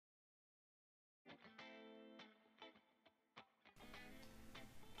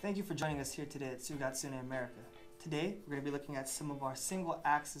Thank you for joining us here today at Sugatsune America. Today, we're going to be looking at some of our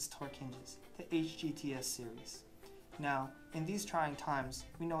single-axis torque hinges, the HGTS series. Now, in these trying times,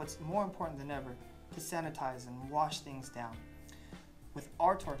 we know it's more important than ever to sanitize and wash things down. With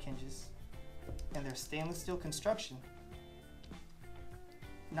our torque hinges and their stainless steel construction,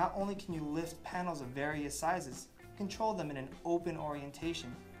 not only can you lift panels of various sizes, control them in an open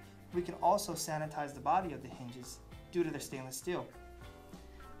orientation, we can also sanitize the body of the hinges due to their stainless steel.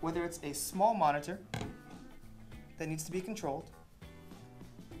 Whether it's a small monitor that needs to be controlled,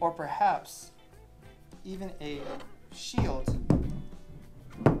 or perhaps even a shield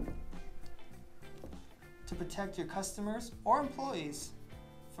to protect your customers or employees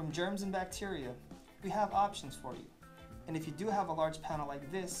from germs and bacteria, we have options for you. And if you do have a large panel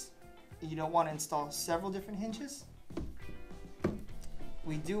like this, and you don't want to install several different hinges,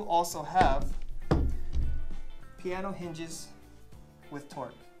 we do also have piano hinges with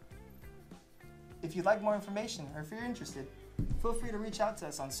torque. If you'd like more information, or if you're interested, feel free to reach out to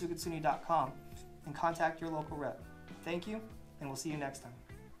us on sugatsune.com and contact your local rep. Thank you, and we'll see you next time.